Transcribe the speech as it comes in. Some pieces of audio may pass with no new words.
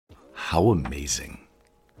How amazing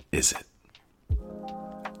is it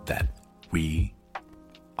that we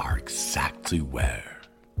are exactly where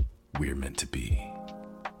we're meant to be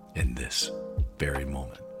in this very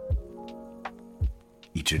moment?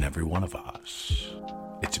 Each and every one of us.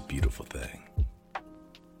 It's a beautiful thing.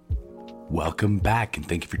 Welcome back, and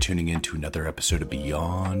thank you for tuning in to another episode of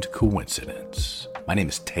Beyond Coincidence. My name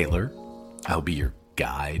is Taylor. I'll be your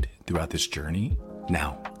guide throughout this journey.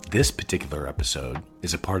 Now, this particular episode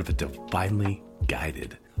is a part of a divinely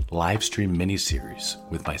guided live stream mini-series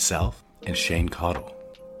with myself and Shane Caudill.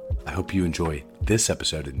 I hope you enjoy this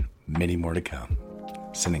episode and many more to come.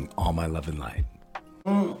 Sending all my love and light.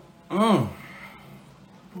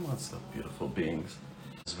 What's up, beautiful beings?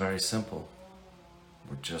 It's very simple.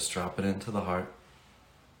 We're just dropping into the heart.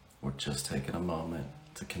 We're just taking a moment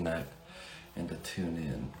to connect and to tune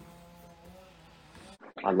in.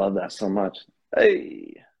 I love that so much.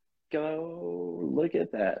 Hey, go look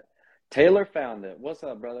at that. Taylor found it. What's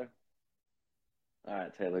up, brother? All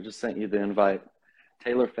right, Taylor, just sent you the invite.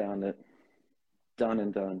 Taylor found it. Done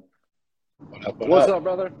and done. What's up,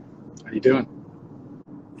 brother? How you doing?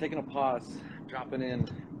 Taking a pause, dropping in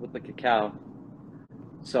with the cacao.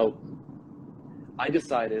 So I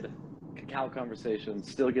decided Cacao Conversation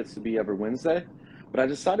still gets to be every Wednesday, but I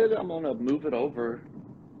decided I'm going to move it over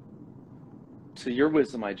to your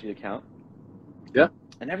Wisdom IG account. Yeah.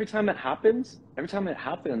 And every time it happens,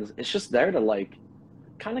 it's just there to like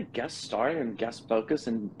kind of guest star and guest focus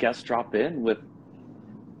and guest drop in with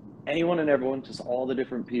anyone and everyone, just all the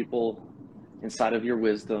different people inside of your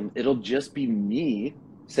wisdom. It'll just be me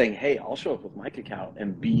saying, hey, I'll show up with my cacao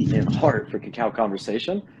and be in heart for Cacao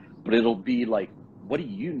Conversation, but it'll be like, what do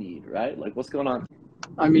you need, right? Like, what's going on?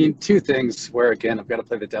 I mean, two things where, again, I've got to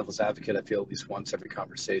play the devil's advocate. I feel at least once every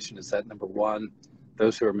conversation is that, number one,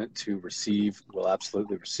 those who are meant to receive will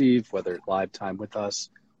absolutely receive, whether live time with us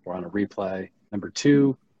or on a replay. Number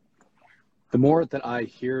two, the more that I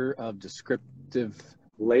hear of descriptive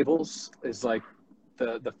labels is like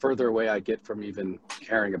the further away I get from even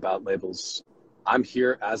caring about labels. I'm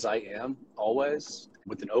here as I am, always,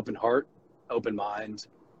 with an open heart, open mind,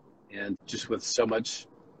 and just with so much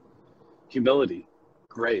humility,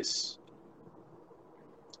 grace,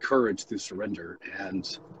 courage through surrender.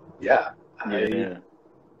 And I'm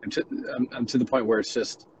to the point where it's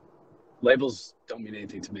just labels don't mean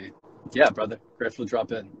anything to me. Yeah, brother, grateful to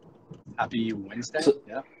drop in. Happy Wednesday.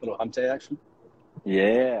 Little hump day action.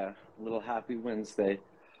 Yeah, a little happy Wednesday.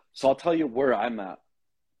 So I'll tell you where I'm at.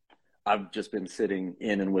 I've just been sitting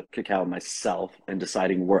in and with cacao myself and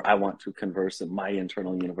deciding where I want to converse in my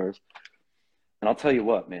internal universe. And I'll tell you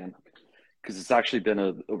what, man, because it's actually been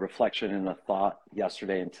a reflection and a thought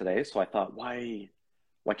yesterday and today. So I thought, why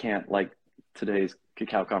can't like today's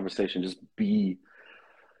Cacao Conversation just be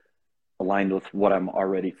aligned with what I'm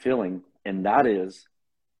already feeling? And that is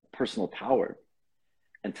personal power.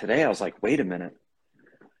 And today I was like, wait a minute.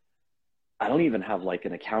 I don't even have like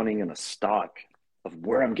an accounting and a stock of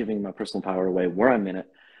where I'm giving my personal power away, where I'm in it.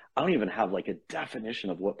 I don't even have like a definition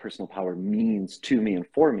of what personal power means to me and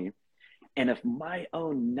for me. And if my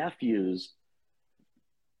own nephews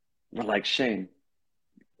were like, Shane,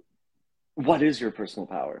 what is your personal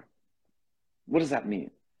power? What does that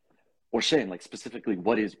mean? Or Shane, like specifically,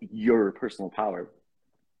 what is your personal power?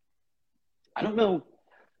 I don't know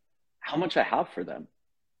how much I have for them.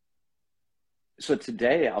 So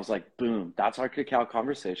today I was like, boom, that's our Cacao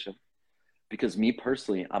Conversation. Because me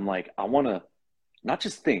personally, I'm like, I want to not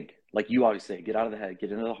just think, like you always say, get out of the head,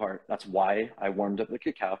 get into the heart. That's why I warmed up the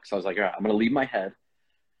cacao, because I was like, all right, I'm going to leave my head.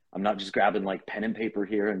 I'm not just grabbing like pen and paper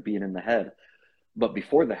here and being in the head. But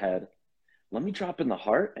before the head, let me drop in the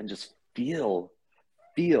heart and just feel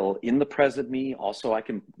in the present me. Also, I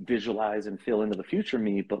can visualize and feel into the future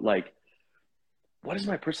me. But like, what does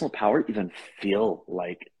my personal power even feel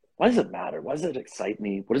like? Why does it matter? Why does it excite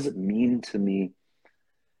me? What does it mean to me?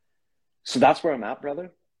 So that's where I'm at,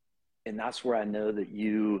 brother. And that's where I know that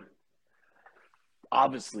you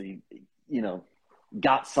obviously,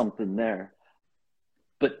 got something there.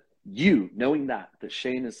 But you, knowing that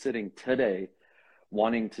Shane is sitting today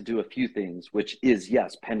wanting to do a few things, which is,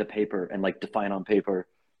 yes, pen to paper and like define on paper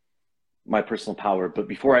my personal power. But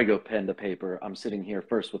before I go pen to paper, I'm sitting here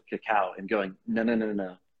first with cacao and going,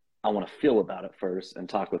 no. I want to feel about it first and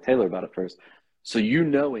talk with Taylor about it first. So you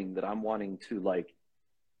knowing that I'm wanting to like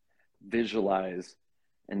visualize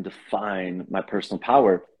and define my personal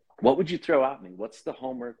power, what would you throw at me? What's the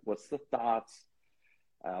homework? What's the thoughts?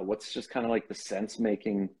 What's just kind of like the sense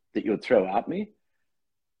making that you would throw at me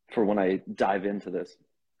for when I dive into this?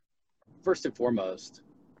 First and foremost,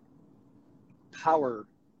 power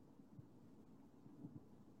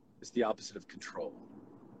is the opposite of control.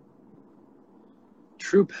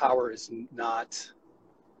 true power is not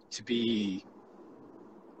to be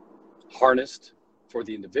harnessed for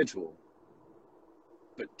the individual,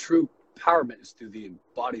 but true empowerment is through the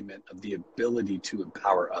embodiment of the ability to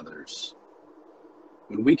empower others.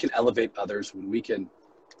 When we can elevate others, when we can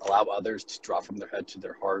allow others to draw from their head to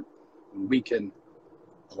their heart, when we can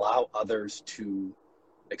allow others to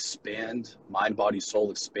expand mind, body,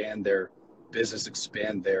 soul, expand their business,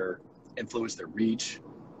 expand their influence, their reach,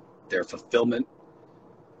 their fulfillment,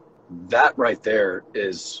 that right there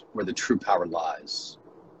is where the true power lies.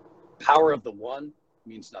 Power of the one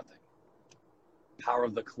means nothing. Power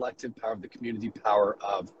of the collective, power of the community, power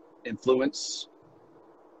of influence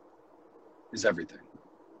is everything.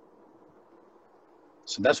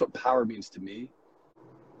 So that's what power means to me.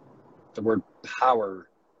 The word power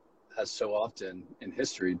has so often in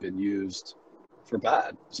history been used for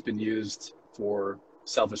bad. It's been used for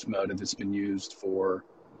selfish motive. It's been used for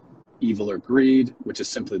evil or greed, which is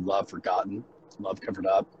simply love forgotten, love covered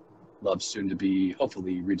up, love soon to be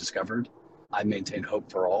hopefully rediscovered. I maintain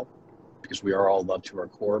hope for all because we are all love to our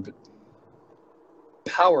core. But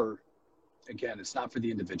power, again, it's not for the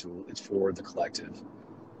individual, it's for the collective.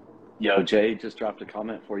 Yo, Jay just dropped a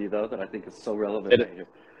comment for you, though, that I think is so relevant right here.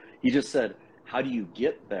 He just said, how do you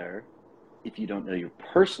get there if you don't know your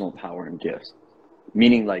personal power and gifts?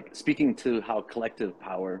 Meaning, like, speaking to how collective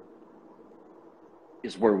power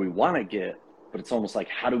is where we want to get, but it's almost like,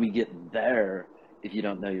 how do we get there if you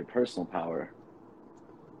don't know your personal power?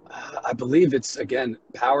 I believe it's, again,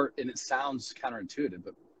 power, and it sounds counterintuitive,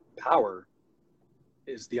 but power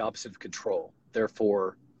is the opposite of control.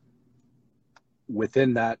 Therefore,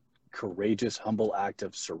 within that courageous, humble act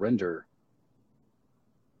of surrender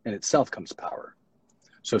in itself comes power.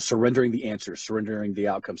 So surrendering the answers, surrendering the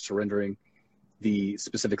outcomes, surrendering the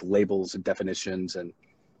specific labels and definitions and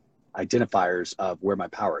identifiers of where my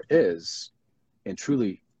power is, and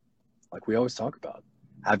truly, like we always talk about,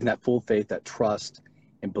 having that full faith, that trust,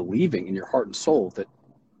 and believing in your heart and soul that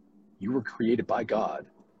you were created by God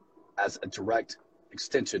as a direct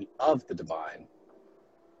extension of the divine,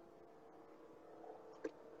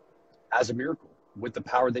 as a miracle with the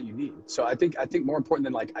power that you need. So I think more important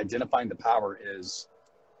than like identifying the power is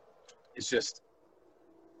just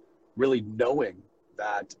really knowing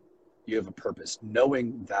that you have a purpose,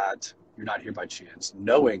 knowing that you're not here by chance,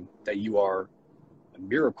 knowing that you are a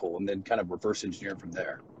miracle, and then kind of reverse engineer from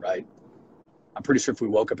there, right? I'm pretty sure if we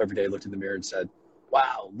woke up every day, looked in the mirror and said,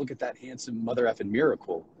 wow, look at that handsome mother effing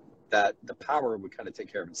miracle, that the power would kind of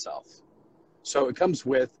take care of itself. So it comes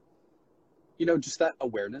with, just that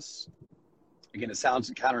awareness. Again, it sounds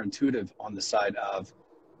counterintuitive on the side of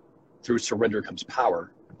through surrender comes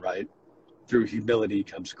power, right? Through humility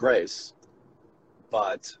comes grace.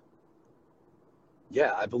 But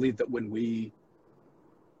yeah, I believe that when we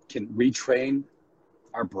can retrain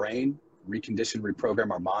our brain, recondition,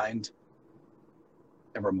 reprogram our mind,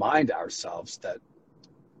 and remind ourselves that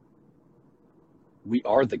we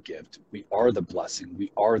are the gift, we are the blessing,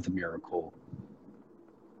 we are the miracle,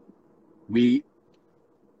 we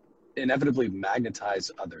inevitably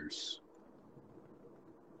magnetize others.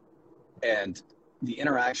 And the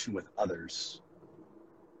interaction with others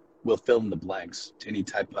will fill in the blanks to any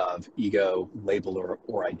type of ego, label,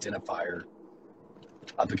 or identifier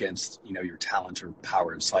up against, your talent or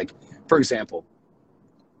power. It's like, for example,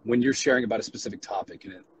 when you're sharing about a specific topic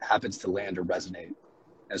and it happens to land or resonate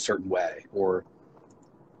in a certain way, or,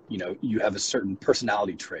 you have a certain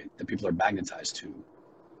personality trait that people are magnetized to,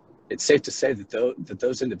 it's safe to say that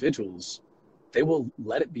those individuals, they will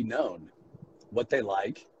let it be known what they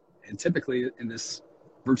like. And typically in this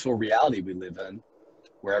virtual reality we live in,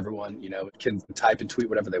 where everyone, can type and tweet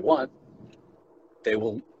whatever they want, they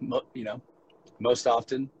will, most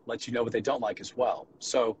often let you know what they don't like as well.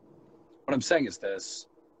 So what I'm saying is this: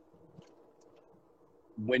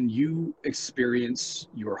 when you experience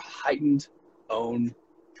your heightened own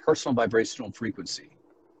personal vibrational frequency,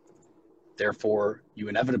 therefore you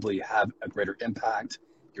inevitably have a greater impact,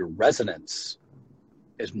 your resonance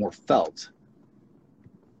is more felt.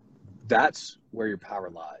 That's where your power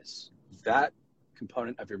lies. That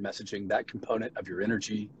component of your messaging, that component of your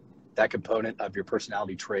energy, that component of your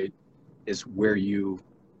personality trait is where you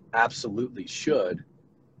absolutely should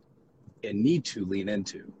and need to lean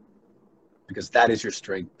into, because that is your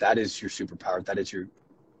strength, that is your superpower, that is your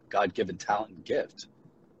God-given talent and gift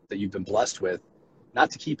that you've been blessed with,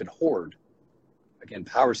 not to keep and hoard. Again,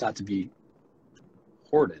 power is not to be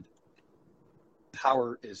hoarded.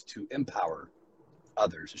 Power is to empower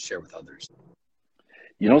others, to share with others.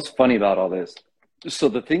 You know what's funny about all this? So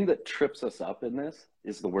the thing that trips us up in this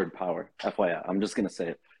is the word power. FYI, I'm just going to say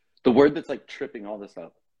it. The word that's like tripping all this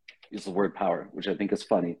up is the word power, which I think is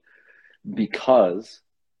funny because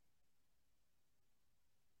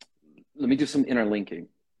let me do some interlinking.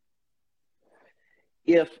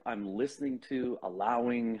 If I'm listening to,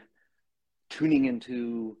 allowing, tuning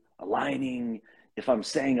into, aligning, if I'm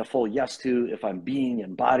saying a full yes to, if I'm being,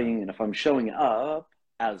 embodying, and if I'm showing up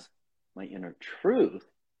as my inner truth,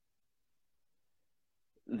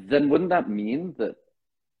 then wouldn't that mean that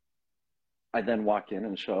I then walk in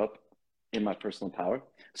and show up in my personal power?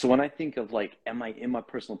 So when I think of like, am I in my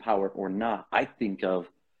personal power or not? I think of,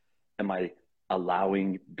 am I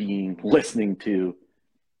allowing, being, listening to,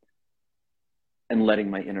 and letting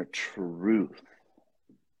my inner truth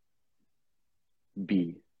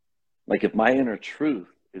be. Like if my inner truth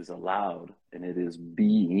is allowed and it is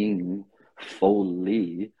being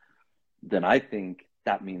fully, then I think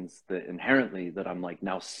that means that inherently that I'm like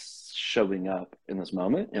now showing up in this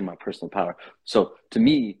moment in my personal power. So to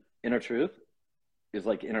me, inner truth is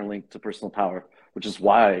like interlinked to personal power, which is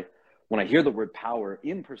why when I hear the word power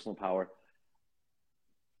in personal power,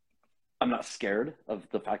 I'm not scared of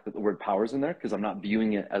the fact that the word power is in there because I'm not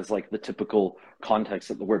viewing it as like the typical context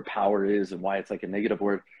that the word power is and why it's like a negative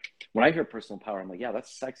word. When I hear personal power, I'm like, yeah,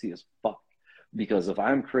 that's sexy as fuck. Because if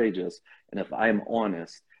I'm courageous and if I am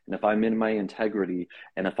honest and if I'm in my integrity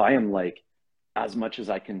and if I am like as much as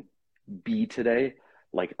I can be today,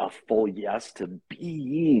 like a full yes to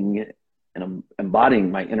being and embodying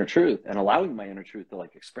my inner truth and allowing my inner truth to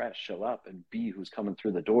like express, show up and be who's coming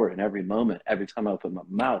through the door in every moment, every time I open my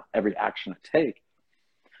mouth, every action I take.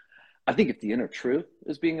 I think if the inner truth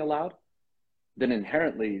is being allowed, then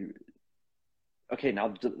inherently, okay,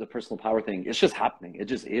 now the personal power thing, it's just happening. It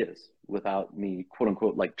just is without me, quote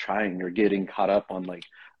unquote, like trying or getting caught up on like,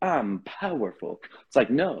 I'm powerful. It's like,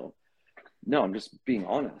 no, I'm just being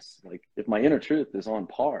honest. Like if my inner truth is on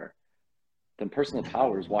par, then personal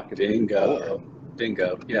power is walking through the door.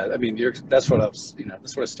 Bingo. Yeah, I mean, that's what I was,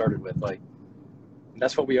 that's what I started with. Like,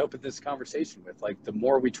 that's what we opened this conversation with. Like, the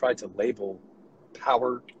more we try to label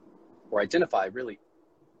power or identify really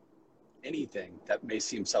anything that may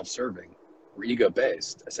seem self-serving or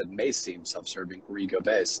ego-based, I said may seem self-serving or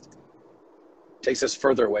ego-based, takes us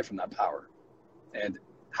further away from that power. And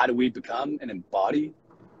how do we become and embody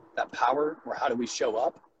that power, or how do we show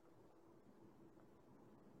up?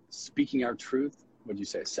 Speaking our truth, what do you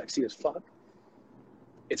say, sexy as fuck?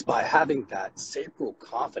 It's by having that sacral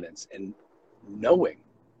confidence and knowing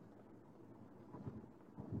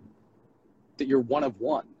that you're one of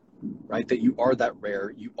one, right? That you are that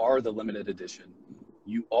rare, you are the limited edition,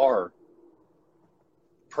 you are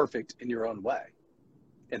perfect in your own way.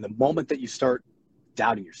 And the moment that you start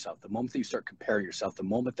doubting yourself, the moment that you start comparing yourself, the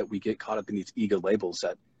moment that we get caught up in these ego labels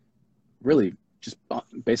that really just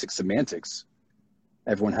basic semantics,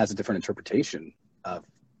 everyone has a different interpretation of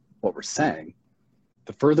what we're saying.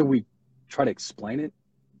 The further we try to explain it,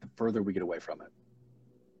 the further we get away from it.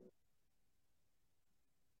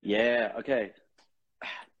 Yeah, okay.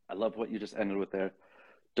 I love what you just ended with there.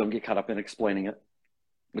 Don't get caught up in explaining it,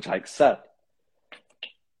 which I accept.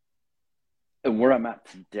 And where I'm at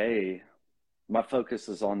today, my focus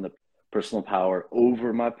is on the personal power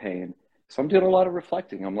over my pain. So I'm doing a lot of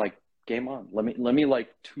reflecting. I'm like, game on. Let me like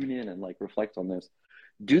tune in and like reflect on this.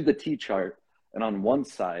 Do the T chart, and on one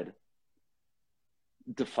side,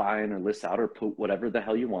 define or list out or put whatever the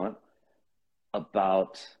hell you want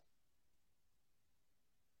about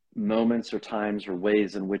moments or times or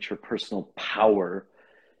ways in which your personal power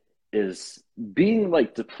is being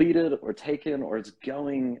like depleted or taken, or it's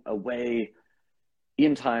going away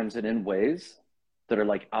in times and in ways that are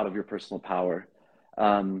like out of your personal power.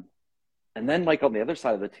 And then like on the other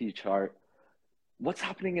side of the T chart, what's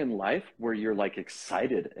happening in life where you're like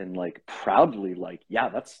excited and like proudly like, yeah,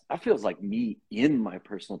 that feels like me in my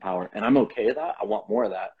personal power and I'm okay with that. I want more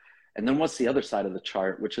of that. And then what's the other side of the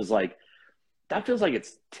chart, which is like, that feels like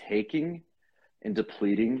it's taking and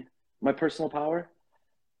depleting my personal power,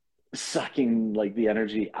 sucking like the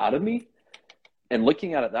energy out of me. And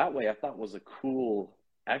looking at it that way, I thought was a cool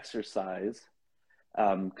exercise.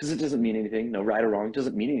 Because it doesn't mean anything, no right or wrong,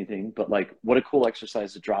 doesn't mean anything, but like what a cool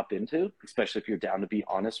exercise to drop into, especially if you're down to be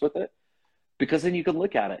honest with it, because then you can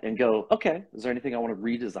look at it and go, okay, is there anything I want to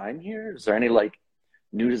redesign here? Is there any like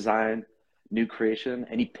new design, new creation,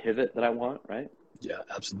 any pivot that I want, right? Yeah,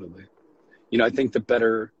 absolutely. I think the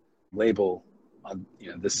better label on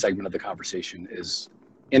this segment of the conversation is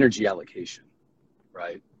energy allocation,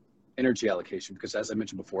 right? Energy allocation, because as I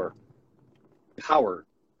mentioned before, power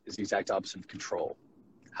is the exact opposite of control.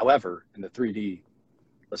 However, in the 3D,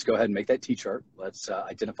 let's go ahead and make that T-chart. Let's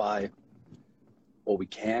identify what we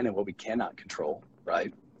can and what we cannot control,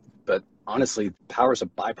 right? But honestly, power is a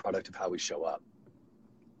byproduct of how we show up.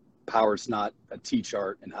 power is not a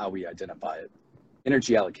T-chart and how we identify it.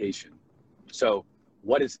 Energy allocation. So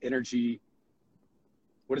what is energy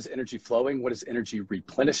flowing? What is energy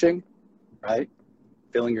replenishing, right?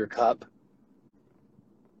 Filling your cup,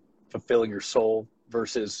 fulfilling your soul,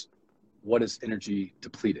 versus what is energy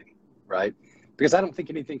depleting, right? Because I don't think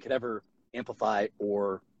anything could ever amplify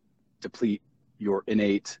or deplete your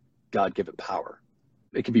innate God-given power.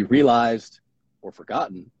 It can be realized or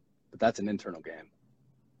forgotten, but that's an internal game.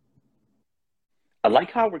 I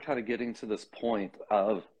like how we're kind of getting to this point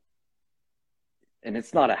of, and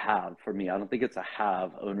it's not a have for me. I don't think it's a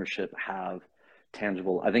have ownership, have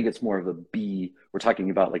tangible. I think it's more of a be. We're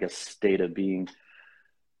talking about like a state of being.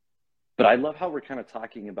 But I love how we're kind of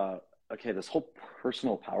talking about, okay, this whole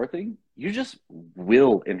personal power thing, you just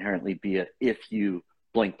will inherently be it if you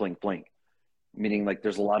blank, blank, blank. Meaning like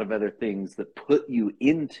there's a lot of other things that put you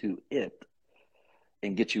into it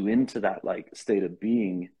and get you into that like state of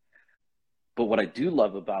being. But what I do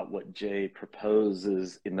love about what Jay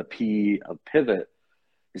proposes in the P of pivot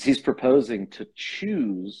is he's proposing to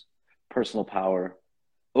choose personal power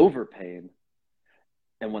over pain.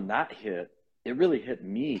 And when that hit, it really hit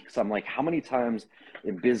me, because I'm like, how many times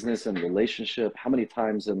in business and relationship, how many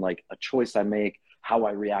times in like a choice I make, how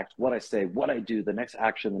I react, what I say, what I do, the next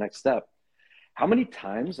action, the next step, how many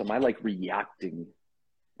times am I like reacting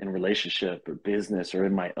in relationship or business or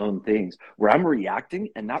in my own things where I'm reacting,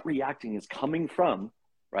 and that reacting is coming from,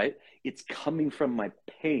 right? It's coming from my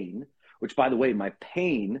pain, which by the way, my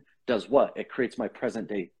pain does what? It creates my present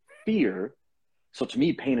day fear. So to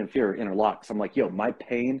me, pain and fear are interlocked. So I'm like, yo, my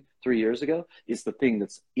pain 3 years ago is the thing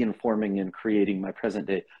that's informing and creating my present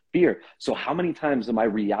day fear. So how many times am I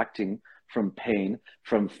reacting from pain,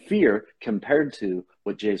 from fear, compared to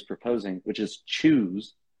what Jay's proposing, which is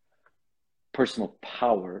choose personal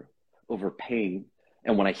power over pain?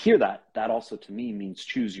 And when I hear that, that also to me means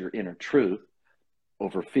choose your inner truth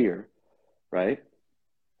over fear, right?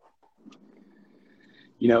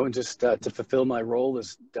 You know, and just to fulfill my role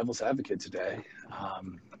as devil's advocate today,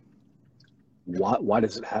 why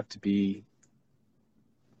does it have to be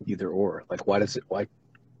either or? Like,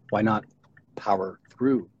 why not power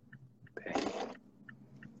through pain,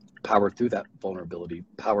 power through that vulnerability,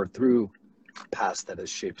 power through past that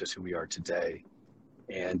has shaped us who we are today,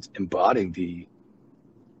 and embodying the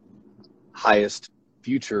highest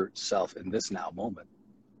future self in this now moment?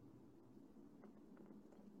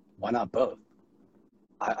 Why not both?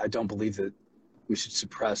 I don't believe that we should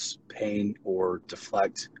suppress pain or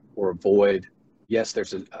deflect or avoid. Yes,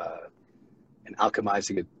 there's an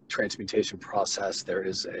alchemizing, a transmutation process. There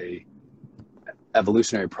is a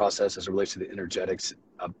evolutionary process as it relates to the energetics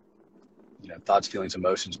of, you know, thoughts, feelings,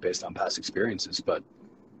 emotions based on past experiences. But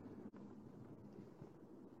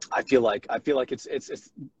I feel like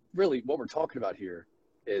it's really what we're talking about here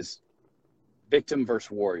is victim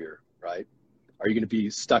versus warrior, right? Are you going to be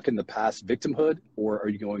stuck in the past victimhood, or are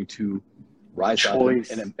you going to rise up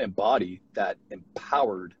and embody that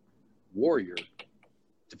empowered warrior,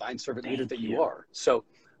 divine servant leader that you are? So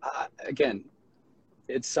again,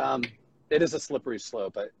 it is a slippery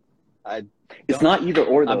slope. It's not either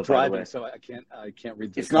or though. I'm driving, so I can't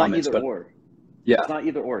read the It's comments, not either or. Yeah, it's not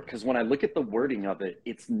either or, because when I look at the wording of it,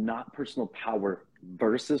 it's not personal power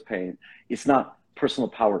versus pain. It's not personal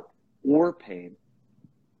power or pain.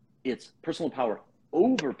 It's personal power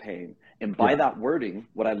over pain. And by that wording,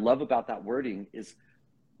 what I love about that wording is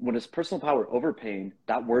when it's personal power over pain,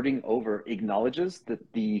 that wording over acknowledges that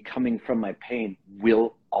the coming from my pain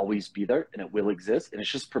will always be there and it will exist. And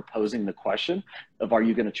it's just proposing the question of, are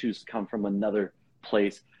you going to choose to come from another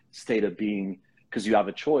place, state of being, because you have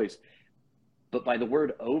a choice. But by the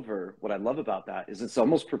word over, what I love about that is it's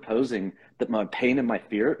almost proposing that my pain and my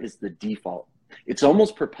fear is the default. It's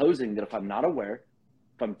almost proposing that if I'm not aware,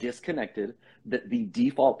 if I'm disconnected, that the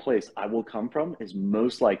default place I will come from is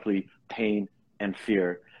most likely pain and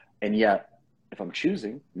fear. And yet, if I'm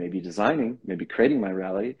choosing, maybe designing, maybe creating my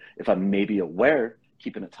reality, if I'm maybe aware,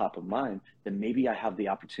 keeping it top of mind, then maybe I have the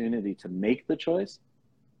opportunity to make the choice,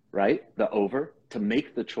 right? The over, to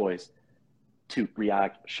make the choice to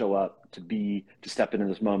react, show up, to be, to step into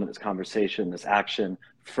this moment, this conversation, this action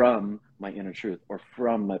from my inner truth or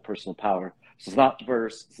from my personal power. So it's not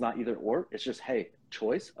verse, it's not either or, it's just, hey,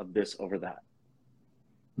 choice of this over that.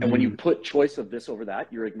 And when you put choice of this over that,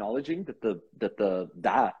 you're acknowledging that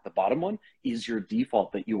the bottom one is your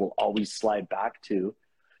default that you will always slide back to.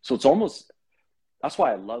 So it's almost, that's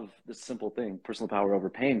why I love this simple thing, personal power over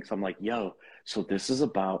pain, because I'm like, yo, so this is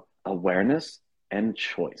about awareness and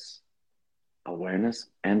choice. Awareness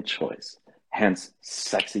and choice. Hence,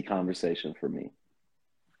 sexy conversation for me.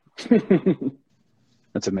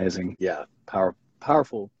 That's amazing. Yeah,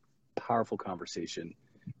 powerful powerful conversation,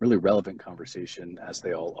 really relevant conversation, as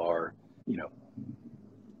they all are, you know,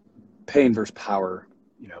 pain versus power,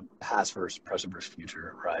 you know, past versus present versus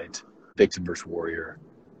future, right? Victim versus warrior,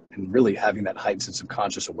 and really having that heightened sense of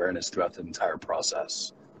conscious awareness throughout the entire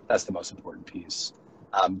process. That's the most important piece.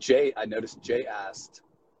 I noticed Jay asked,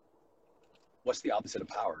 what's the opposite of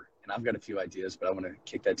power? And I've got a few ideas, but I want to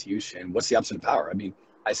kick that to you, Shane. What's the opposite of power? I mean,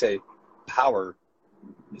 I say power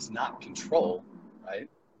is not control, right?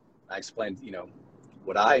 I explained, you know,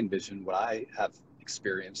 what I envision, what I have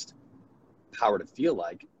experienced power to feel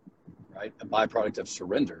like, right? A byproduct of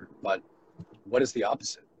surrender. But what is the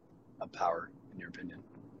opposite of power, in your opinion?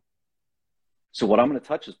 So what I'm going to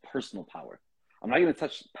touch is personal power. I'm not going to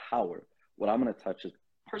touch power. What I'm going to touch is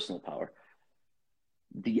personal power.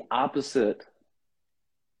 The opposite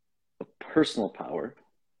of personal power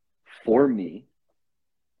for me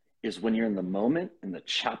is when you're in the moment, in the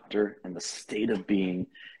chapter, in the state of being,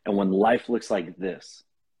 and when life looks like this.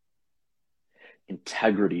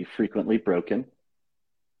 Integrity frequently broken.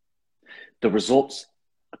 The results,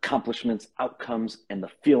 accomplishments, outcomes, and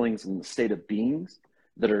the feelings and the state of beings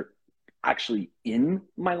that are actually in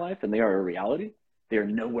my life, and they are a reality, they are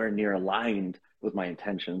nowhere near aligned with my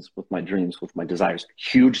intentions, with my dreams, with my desires.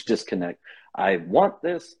 Huge disconnect. I want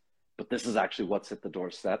this, but this is actually what's at the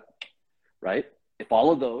doorstep, right? If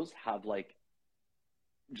all of those have like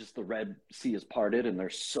just the Red Sea is parted and they're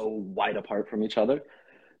so wide apart from each other,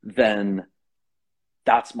 then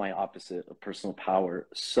that's my opposite of personal power.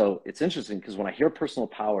 So it's interesting because when I hear personal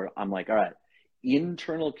power, I'm like, all right,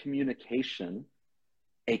 internal communication,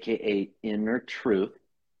 AKA inner truth,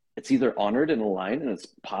 it's either honored and aligned and it's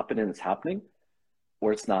popping and it's happening,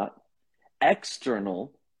 or it's not.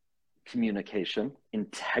 External communication,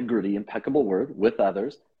 integrity, impeccable word with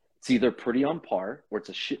others, it's either pretty on par or it's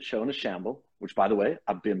a shit show and a shamble, which, by the way,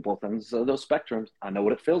 I've been both ends of those spectrums. I know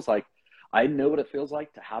what it feels like. I know what it feels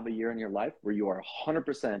like to have a year in your life where you are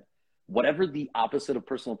 100%, whatever the opposite of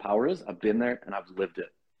personal power is, I've been there and I've lived it.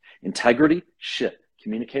 Integrity, shit.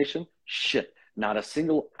 Communication, shit. Not a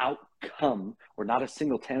single outcome or not a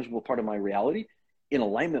single tangible part of my reality in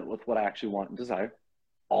alignment with what I actually want and desire,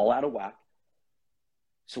 all out of whack.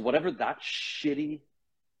 So whatever that shitty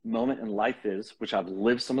moment in life is, which I've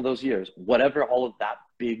lived some of those years, whatever all of that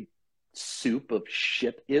big soup of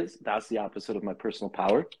shit is, that's the opposite of my personal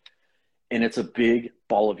power. And it's a big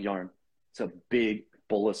ball of yarn. It's a big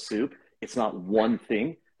bowl of soup. It's not one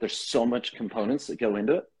thing. There's so much components that go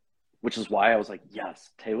into it, which is why I was like, yes,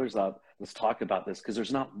 Taylor's up. Let's talk about this, because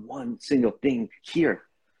there's not one single thing here.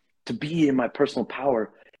 To be in my personal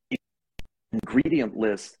power, ingredient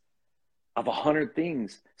list of 100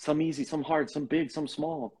 things, some easy, some hard, some big, some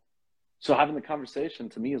small. So having the conversation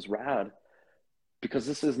to me is rad, because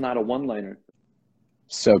this is not a one-liner.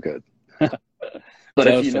 So good. But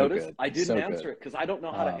so, if you so notice, good. I didn't so answer good. it because I don't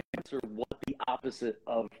know how to answer what the opposite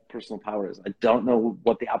of personal power is. I don't know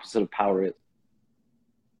what the opposite of power is.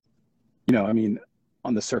 You know, I mean,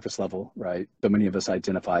 on the surface level, right? So many of us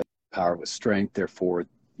identify power with strength. Therefore,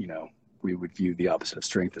 you know, we would view the opposite of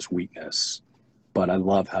strength as weakness. But I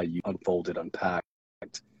love how you unfolded, unpacked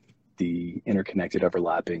the interconnected,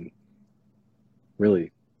 overlapping,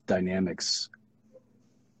 really dynamics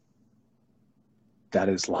that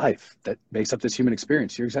is life, that makes up this human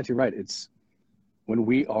experience. You're exactly right. It's when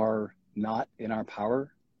we are not in our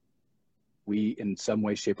power, we in some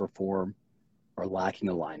way, shape, or form are lacking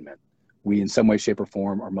alignment. We in some way, shape, or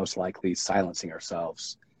form are most likely silencing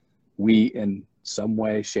ourselves. We in some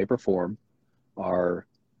way, shape, or form are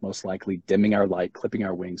most likely dimming our light, clipping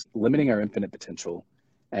our wings, limiting our infinite potential,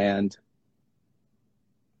 and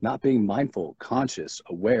not being mindful, conscious,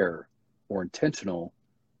 aware, or intentional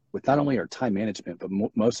with not only our time management, but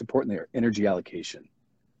most importantly, our energy allocation.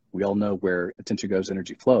 We all know where attention goes,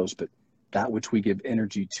 energy flows, but that which we give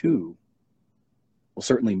energy to will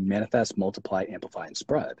certainly manifest, multiply, amplify, and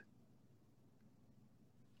spread.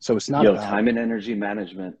 So it's not about time and energy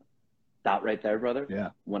management. That right there, brother. Yeah.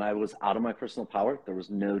 When I was out of my personal power, there was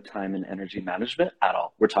no time and energy management at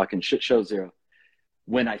all. We're talking shit show zero.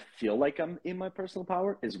 When I feel like I'm in my personal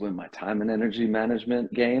power is when my time and energy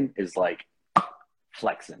management game is like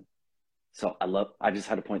flexing. So I just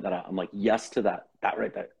had to point that out. I'm like, yes to that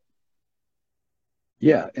right there.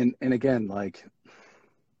 Yeah. And again, like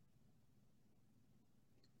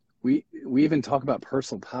we even talk about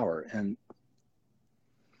personal power, and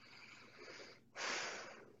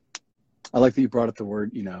I like that you brought up the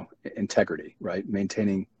word, you know, integrity, right?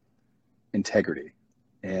 Maintaining integrity.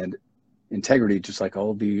 And integrity, just like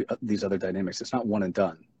all these other dynamics, it's not one and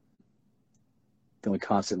done. The only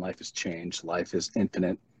constant in life is change. Life is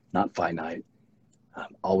infinite, not finite.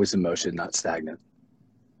 Always in motion, not stagnant.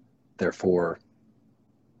 Therefore,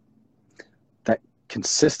 that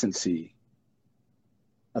consistency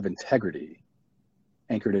of integrity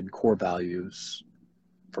anchored in core values,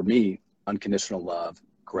 for me, unconditional love,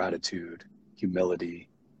 gratitude, humility,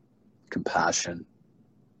 compassion,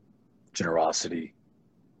 generosity.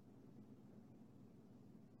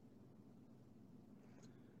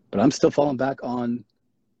 But I'm still falling back on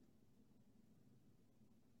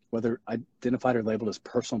whether identified or labeled as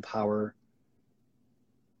personal power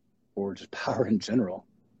or just power in general.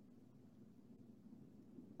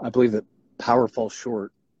 I believe that power falls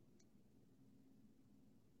short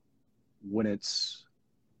when it's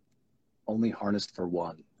only harnessed for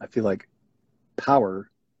one. I feel like power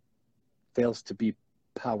fails to be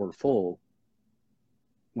powerful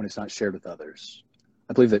when it's not shared with others.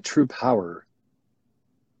 I believe that true power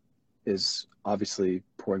is obviously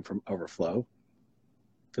pouring from overflow.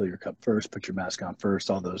 Fill your cup first, put your mask on first,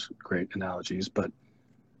 all those great analogies. But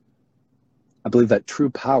I believe that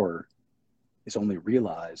true power is only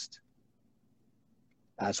realized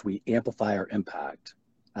as we amplify our impact,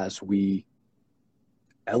 as we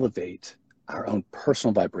elevate our own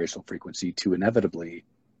personal vibrational frequency to inevitably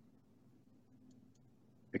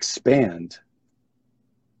expand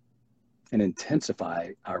and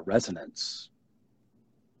intensify our resonance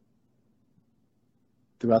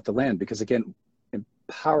throughout the land. Because again,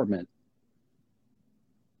 empowerment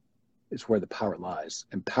is where the power lies.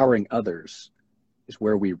 Empowering others is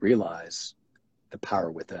where we realize the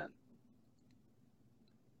power within.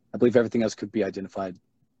 I believe everything else could be identified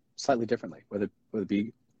slightly differently, whether it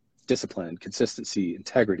be discipline, consistency,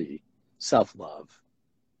 integrity, self-love,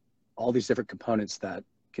 all these different components that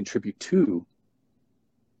contribute to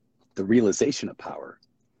the realization of power.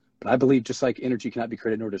 But I believe just like energy cannot be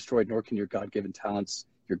created nor destroyed, nor can your God-given talents,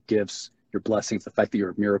 your gifts, your blessings, the fact that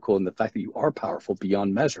you're a miracle and the fact that you are powerful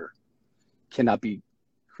beyond measure cannot be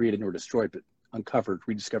created nor destroyed, but uncovered,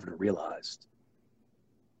 rediscovered, and realized.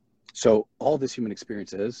 So all this human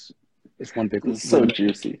experience is one big, It's so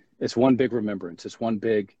juicy. It's one big remembrance. It's one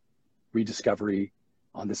big rediscovery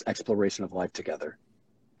on this exploration of life together.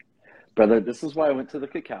 Brother, this is why I went to the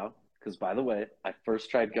cacao. Because by the way, I first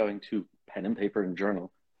tried going to pen and paper and journal,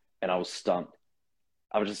 and I was stumped.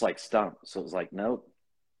 I was just like stumped. So it was like, nope,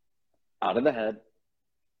 out of the head,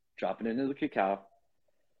 dropping into the cacao.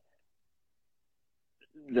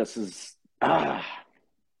 This is, man.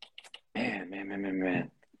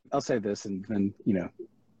 I'll say this, and then,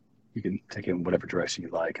 you can take it in whatever direction you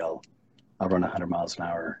like. I'll run 100 miles an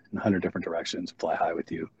hour in 100 different directions, fly high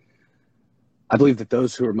with you. I believe that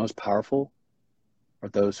those who are most powerful are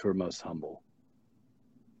those who are most humble.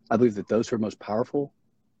 I believe that those who are most powerful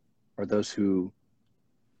are those who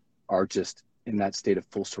are just in that state of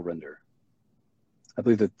full surrender. I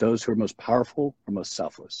believe that those who are most powerful are most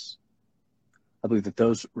selfless. I believe that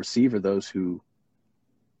those receive are those who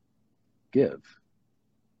give.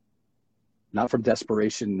 Not from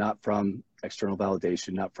desperation, not from external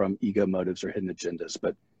validation, not from ego motives or hidden agendas,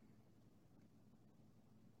 but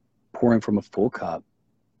pouring from a full cup,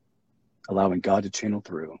 allowing God to channel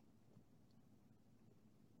through,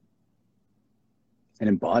 and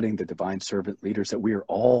embodying the divine servant leaders that we are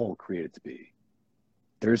all created to be.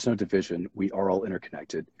 There is no division. We are all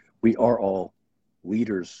interconnected. We are all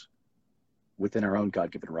leaders within our own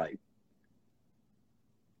God-given right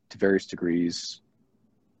to various degrees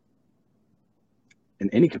in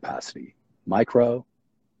any capacity, micro,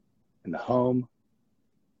 in the home,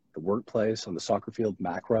 the workplace, on the soccer field,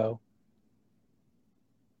 macro.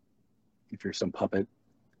 If you're some puppet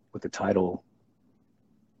with a title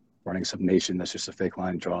running some nation that's just a fake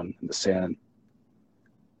line drawn in the sand,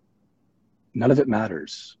 none of it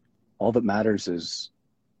matters. All that matters is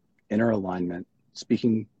inner alignment,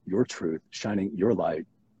 speaking your truth, shining your light.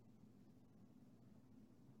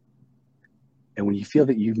 And when you feel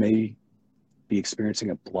that you may be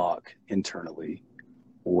experiencing a block internally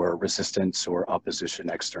or resistance or opposition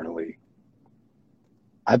externally,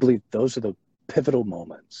 I believe those are the pivotal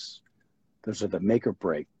moments. Those are the make or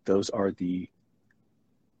break. Those are the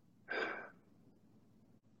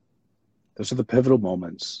pivotal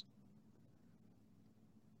moments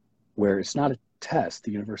where it's not a test.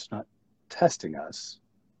 The universe is not testing us.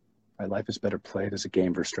 Right? Life is better played as a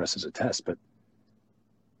game versus stress as a test. But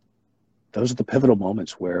those are the pivotal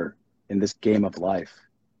moments where in this game of life,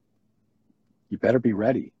 you better be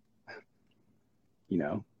ready.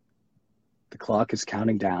 The clock is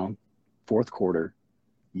counting down, fourth quarter.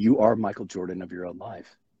 You are Michael Jordan of your own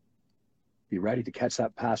life. Be ready to catch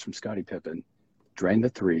that pass from Scottie Pippen, drain the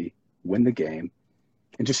three, win the game,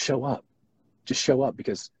 and just show up. Just show up,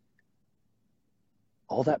 because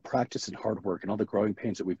all that practice and hard work and all the growing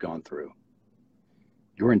pains that we've gone through,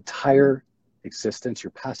 Your entire existence,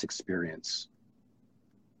 your past experience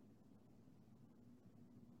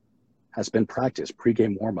has been practice,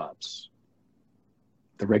 pregame warm-ups,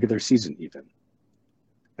 the regular season even.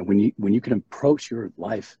 And when you can approach your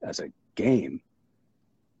life as a game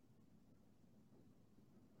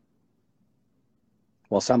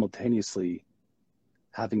while simultaneously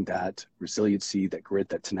having that resiliency, that grit,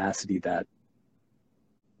 that tenacity, that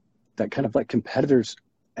kind of like competitor's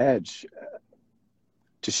edge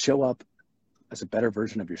to show up as a better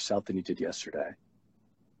version of yourself than you did yesterday.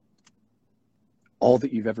 All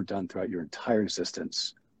that you've ever done throughout your entire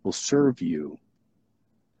existence will serve you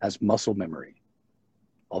as muscle memory.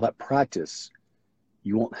 All that practice,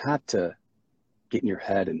 you won't have to get in your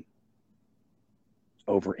head and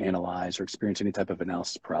overanalyze or experience any type of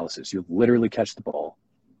analysis paralysis. You'll literally catch the ball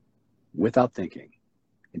without thinking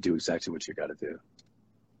and do exactly what you got to do.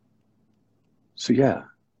 So yeah,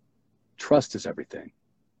 trust is everything.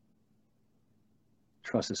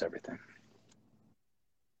 Trust is everything.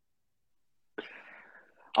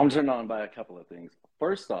 I'm turned on by a couple of things.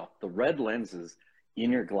 First off, the red lenses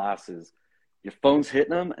in your glasses, your phone's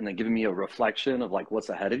hitting them and then giving me a reflection of like what's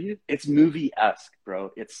ahead of you. It's movie-esque,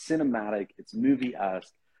 bro. It's cinematic. It's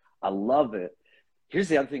movie-esque. I love it. Here's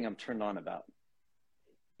the other thing I'm turned on about.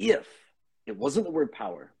 If it wasn't the word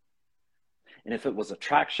power, and if it was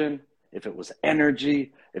attraction, if it was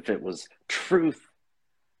energy, if it was truth,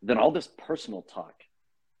 then all this personal talk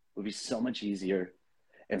would be so much easier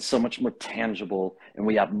and so much more tangible, and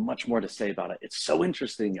we have much more to say about it. It's so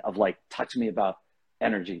interesting of like, talk to me about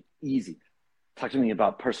energy, easy. Talk to me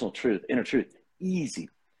about personal truth, inner truth, easy.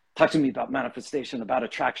 Talk to me about manifestation, about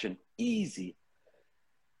attraction, easy.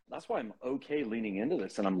 That's why I'm okay leaning into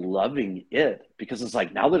this and I'm loving it, because it's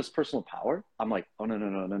like, now that it's personal power, I'm like, oh,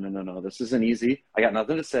 no. This isn't easy. I got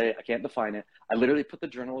nothing to say. I can't define it. I literally put the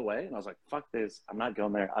journal away and I was like, fuck this. I'm not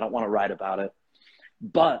going there. I don't want to write about it.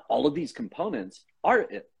 But all of these components are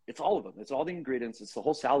it. It's all of them. It's all the ingredients. It's the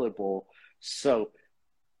whole salad bowl. So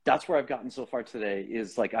that's where I've gotten so far today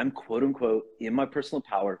is like, I'm quote unquote in my personal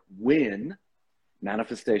power when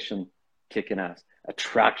manifestation kicking ass.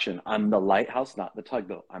 Attraction. I'm the lighthouse, not the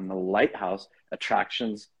tugboat. I'm the lighthouse.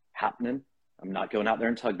 Attractions happening. I'm not going out there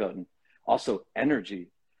and tugboating. Also energy.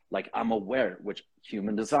 Like I'm aware, which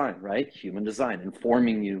human design, right? Human design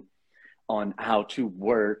informing you on how to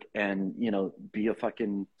work and, you know, be a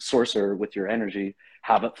fucking sorcerer with your energy,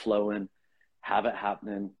 have it flowing, have it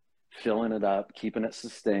happening, filling it up, keeping it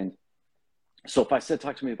sustained. So if I said,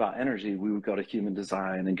 talk to me about energy, we would go to human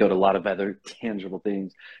design and go to a lot of other tangible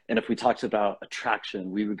things. And if we talked about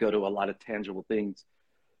attraction, we would go to a lot of tangible things.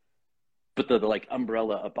 But the like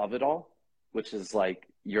umbrella above it all, which is like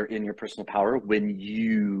you're in your personal power when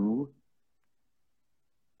you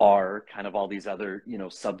are kind of all these other, you know,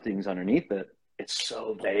 sub things underneath it. It's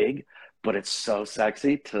so vague, but it's so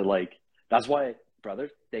sexy to like, that's why, brother,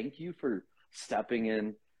 thank you for stepping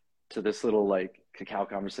in to this little like cacao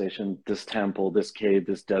conversation, this temple, this cave,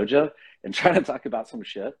 this dojo, and trying to talk about some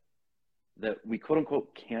shit that we quote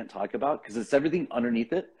unquote can't talk about because it's everything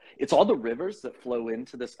underneath it. It's all the rivers that flow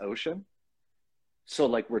into this ocean. So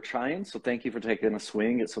like we're trying, so thank you for taking a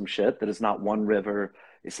swing at some shit that is not one river.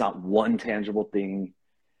 It's not one tangible thing.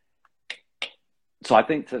 So I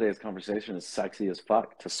think today's conversation is sexy as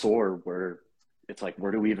fuck to soar, where it's like,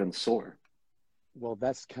 where do we even soar? Well,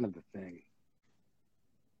 that's kind of the thing.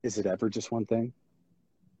 Is it ever just one thing?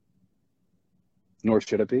 Nor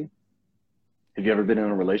should it be. Have you ever been in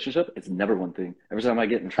a relationship? It's never one thing. Every time I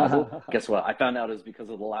get in trouble, guess what? I found out it's because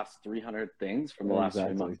of the last 300 things from the last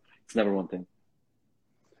 3 months. It's never one thing.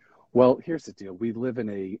 Well, here's the deal. We live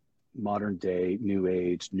in a modern day, new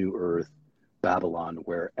age, new earth, Babylon,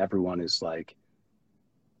 where everyone is like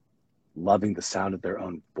loving the sound of their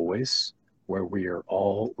own voice, where we are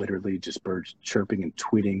all literally just birds chirping and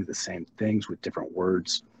tweeting the same things with different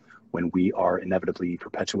words, when we are inevitably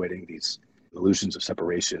perpetuating these illusions of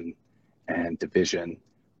separation and division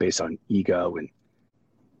based on ego and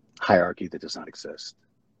hierarchy that does not exist.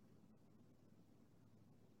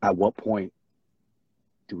 At what point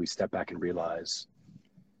do we step back and realize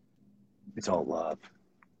it's all love?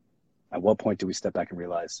 At what point do we step back and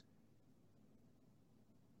realize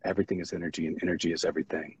everything is energy and energy is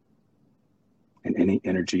everything? And any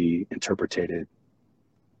energy interpreted,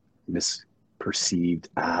 misperceived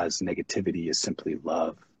as negativity is simply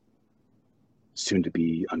love, soon to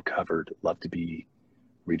be uncovered, love to be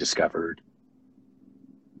rediscovered.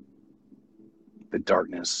 The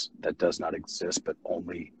darkness that does not exist, but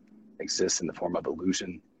only exists in the form of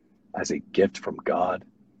illusion as a gift from God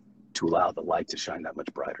to allow the light to shine that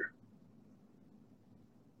much brighter.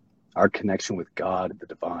 Our connection with God, the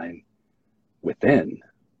divine within,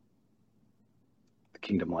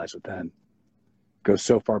 kingdom lies within, goes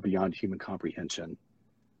so far beyond human comprehension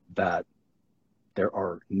that there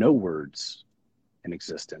are no words in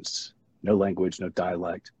existence, no language, no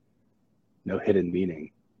dialect, no hidden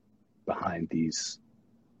meaning behind these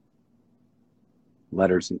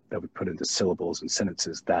letters that we put into syllables and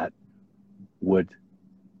sentences that would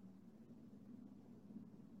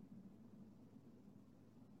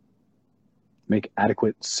make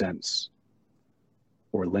adequate sense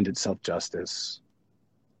or lend itself justice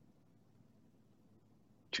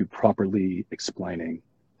to properly explaining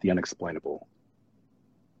the unexplainable.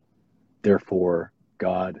 Therefore,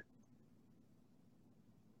 God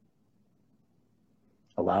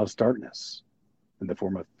allows darkness in the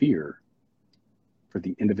form of fear for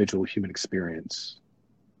the individual human experience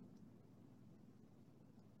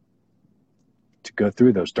to go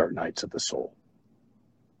through those dark nights of the soul,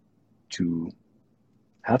 to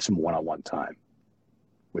have some one-on-one time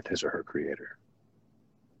with his or her creator,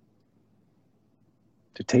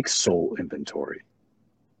 to take soul inventory,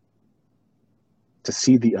 to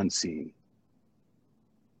see the unseen.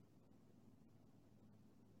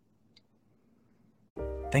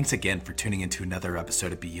 Thanks again for tuning into another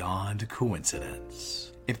episode of Beyond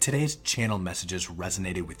Coincidence. If today's channel messages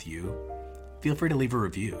resonated with you, feel free to leave a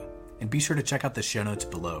review. And be sure to check out the show notes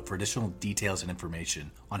below for additional details and information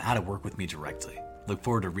on how to work with me directly. Look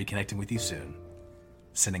forward to reconnecting with you soon.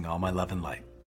 Sending all my love and light.